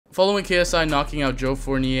Following KSI knocking out Joe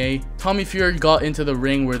Fournier, Tommy Fury got into the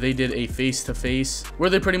ring where they did a face-to-face, where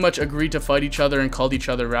they pretty much agreed to fight each other and called each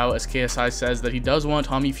other out, as KSI says that he does want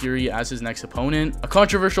Tommy Fury as his next opponent. A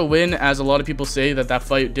controversial win, as a lot of people say that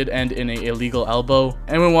fight did end in an illegal elbow,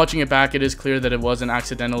 and when watching it back it is clear that it was an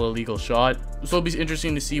accidental illegal shot. So it'll be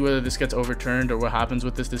interesting to see whether this gets overturned or what happens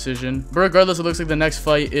with this decision. But regardless, it looks like the next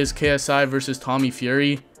fight is KSI versus Tommy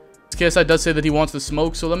Fury. KSI does say that he wants the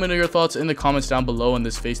smoke, so let me know your thoughts in the comments down below on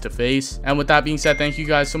this face-to-face. And with that being said, thank you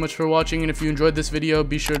guys so much for watching, and if you enjoyed this video,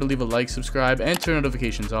 be sure to leave a like, subscribe, and turn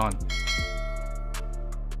notifications on.